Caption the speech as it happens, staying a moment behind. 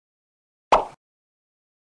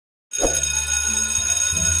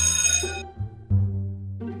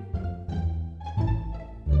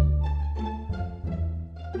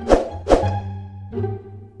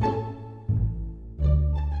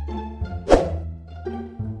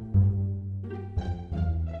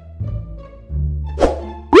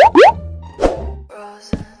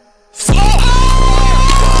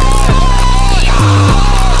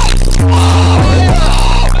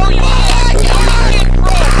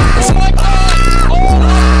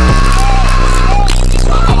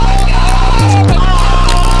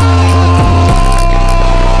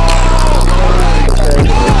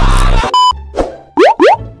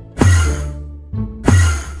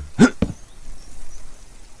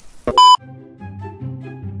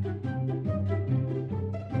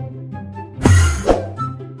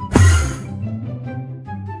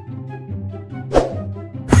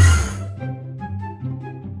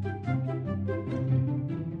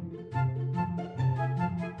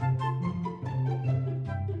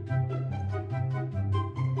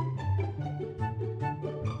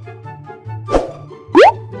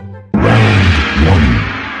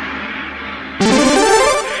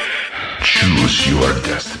Choose your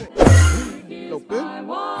destiny.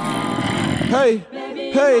 Hey,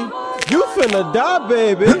 hey, you finna die,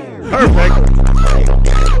 baby. Perfect.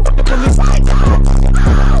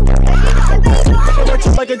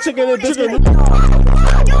 Like a chicken and biscuit.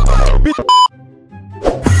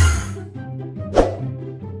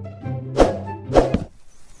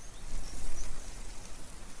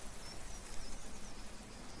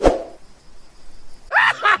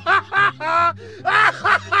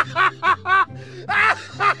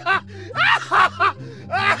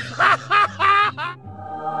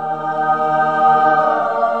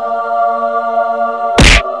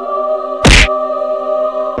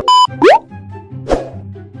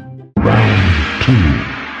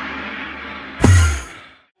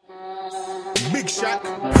 Big Shack.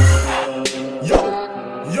 Yo,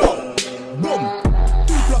 boom.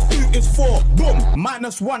 2 + 2 is 4, boom.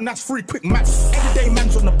 -1, that's 3, quick maths. Everyday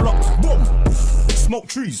man's on the block, boom. Smoke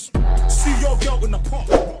trees. See your girl in the park.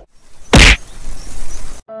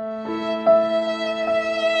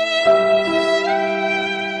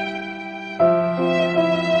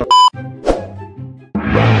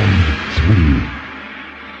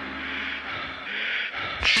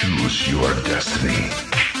 Choose your destiny.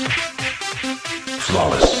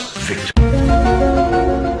 Flawless victory.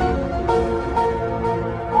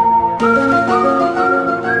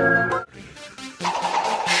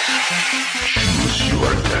 Choose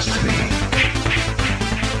your destiny.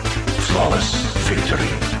 Flawless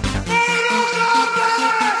victory.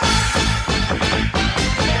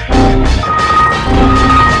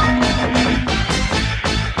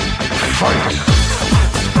 Fight.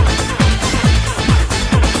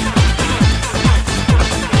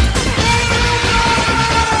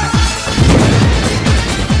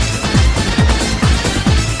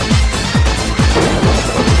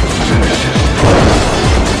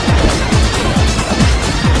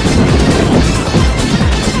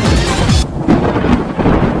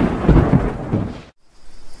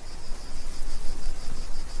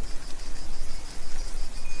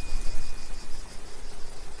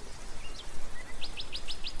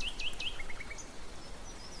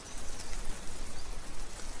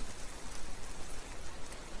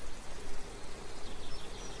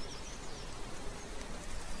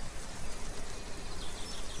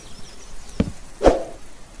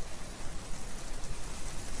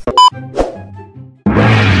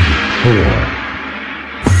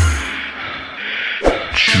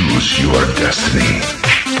 Choose your destiny.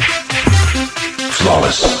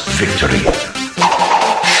 Flawless victory.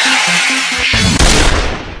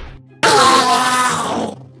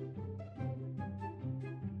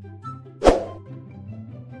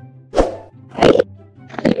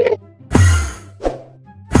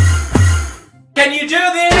 Can you do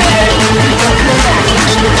this?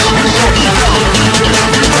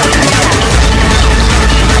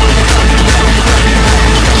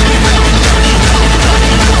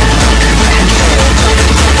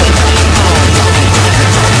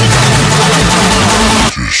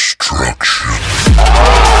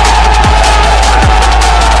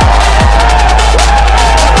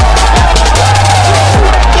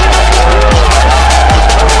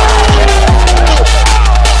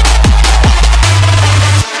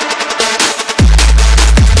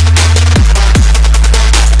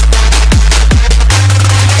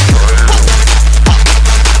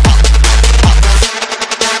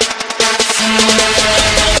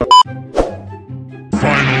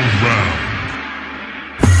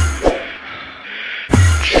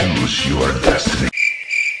 Choose your destiny.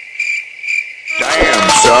 Damn,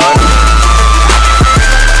 son.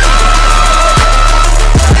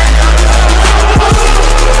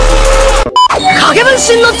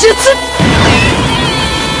 Kagebenshin no jutsu!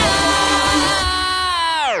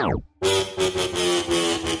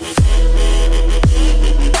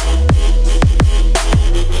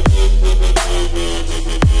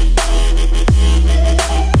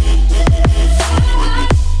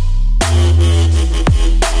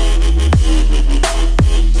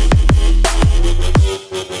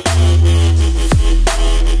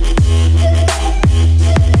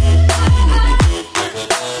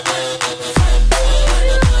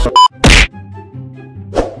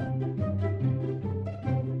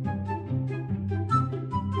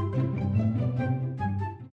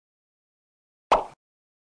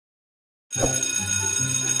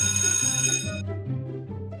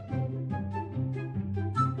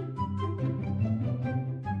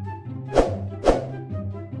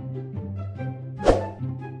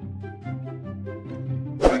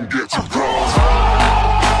 Get some cross.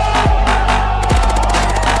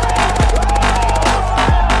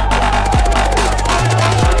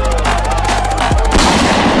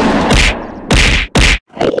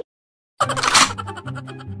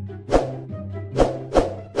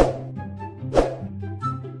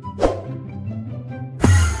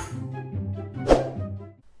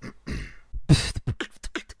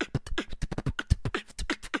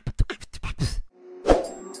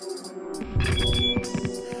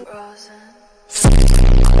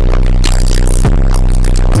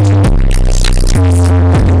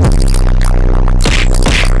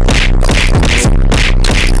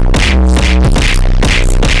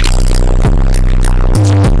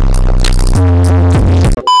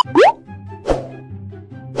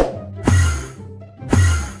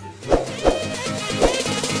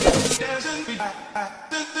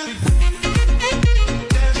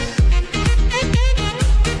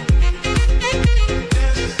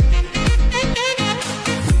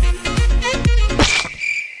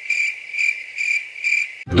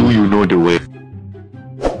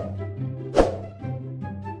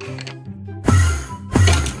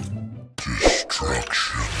 Huh?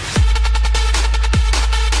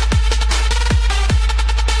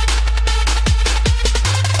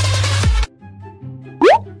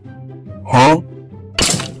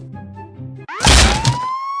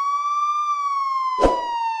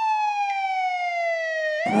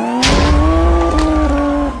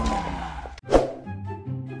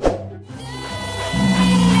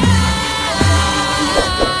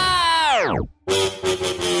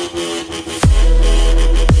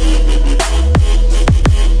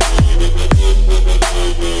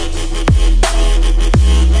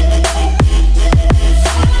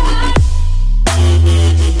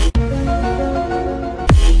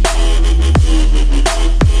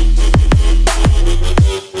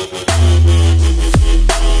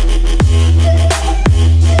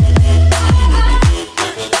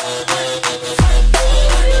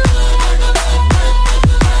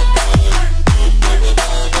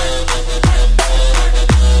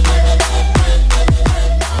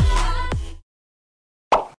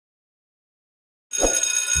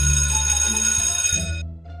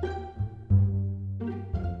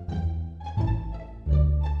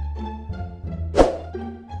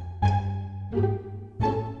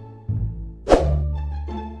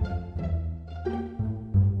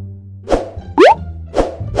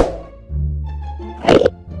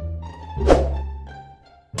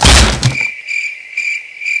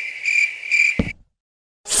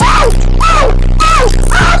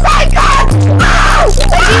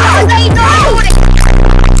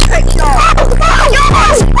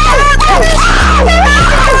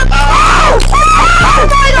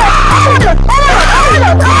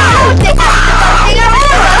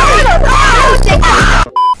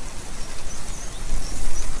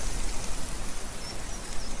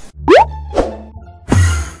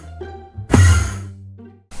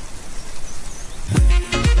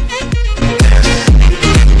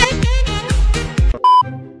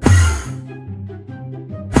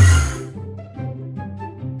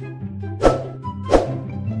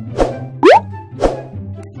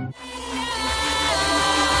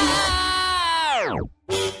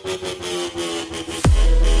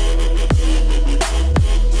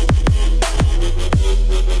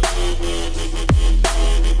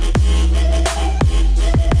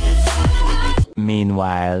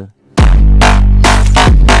 Meanwhile.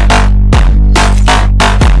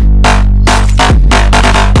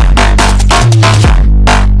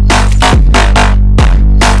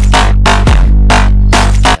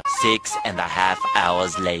 Six and a half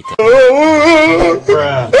hours later.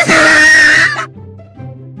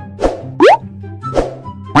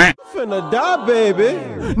 Finna die, baby.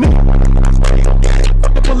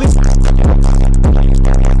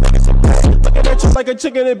 Looking at you like a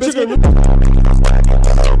chicken and biscuit.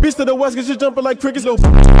 Beast to the west, cause you jumping like crickets. No.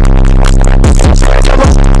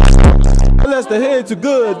 Unless the head too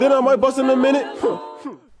good, then I might bust in a minute.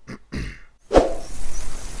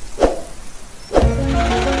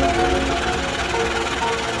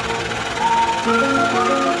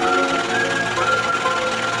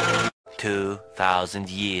 2,000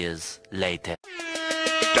 years later.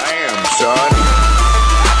 Damn, son.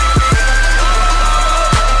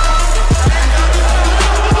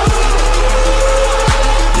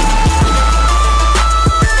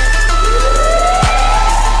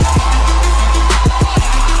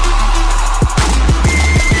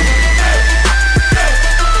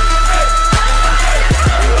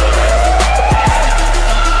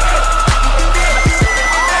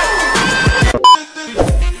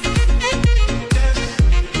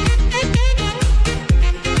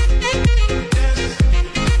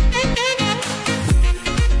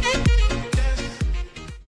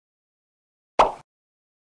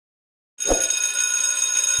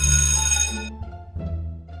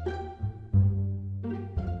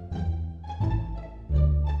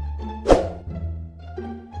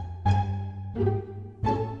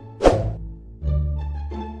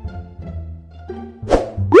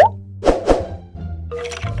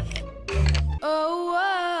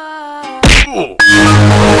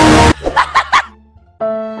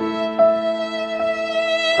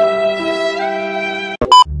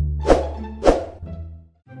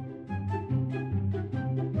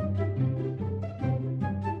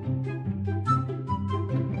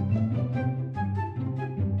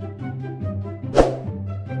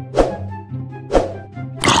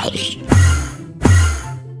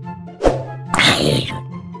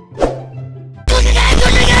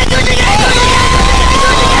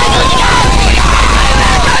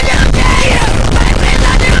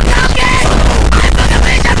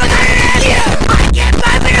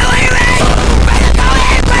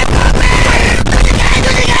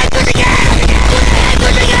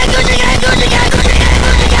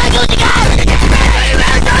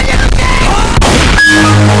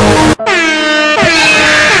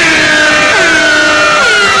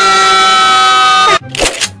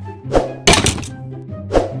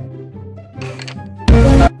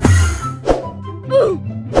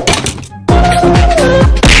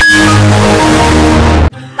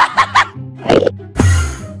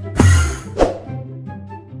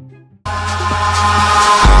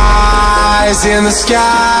 eyes in the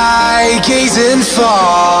sky, gazing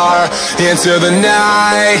far into the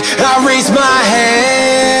night. I raise my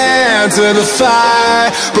hand to the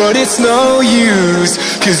fire, but it's no use,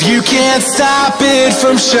 'cause you can't stop it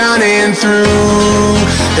from shining through.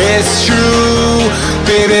 It's true,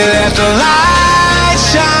 baby, let the light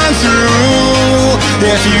shine through.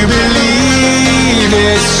 If you believe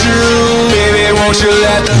it's true, baby, won't you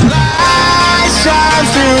let the light shine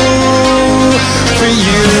through for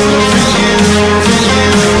you, for you, for you,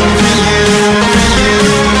 for you, for you, for you,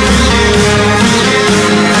 for you,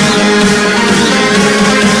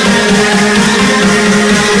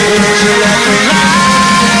 won't you let the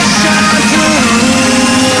light shine through?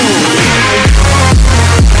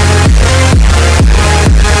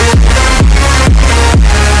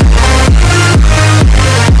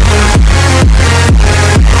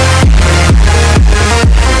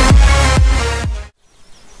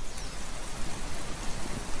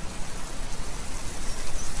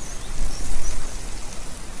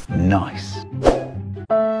 Nice.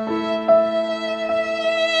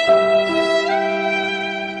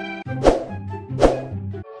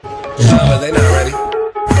 But they not ready.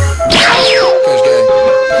 Coach gang.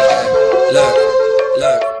 Look.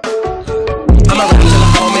 I'm a rapper till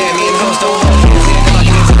I'm old man. Me and hoes don't hold hands. Hand in my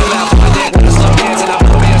hands, too loud for my dick. When I slow dance and I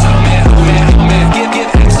blow bands. Oh man. Give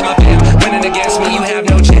X to my fam. Winning against me, you have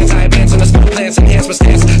no chance. I advance on the smoke plants, enhance my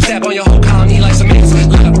stance. Stab on your whole colony like some ants.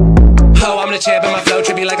 Look. Oh, I'm the champ and my flow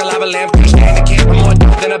trippy like a lava lamp. Crash in the camp, I'm more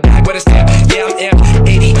dope than a bag with a stamp. Yeah, I'm amped,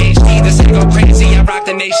 ADHD, this ain't go crazy. I rock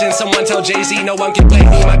the nation, someone tell Jay-Z, no one can blame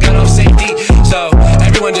me, my gun off safety. So,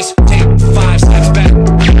 everyone just take 5 steps back.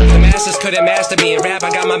 The masses couldn't master me. In rap,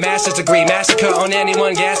 I got my master's degree. Massacre on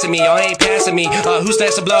anyone gassing me, y'all ain't passing me. Who's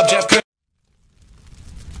next to blow up Jeff Curry?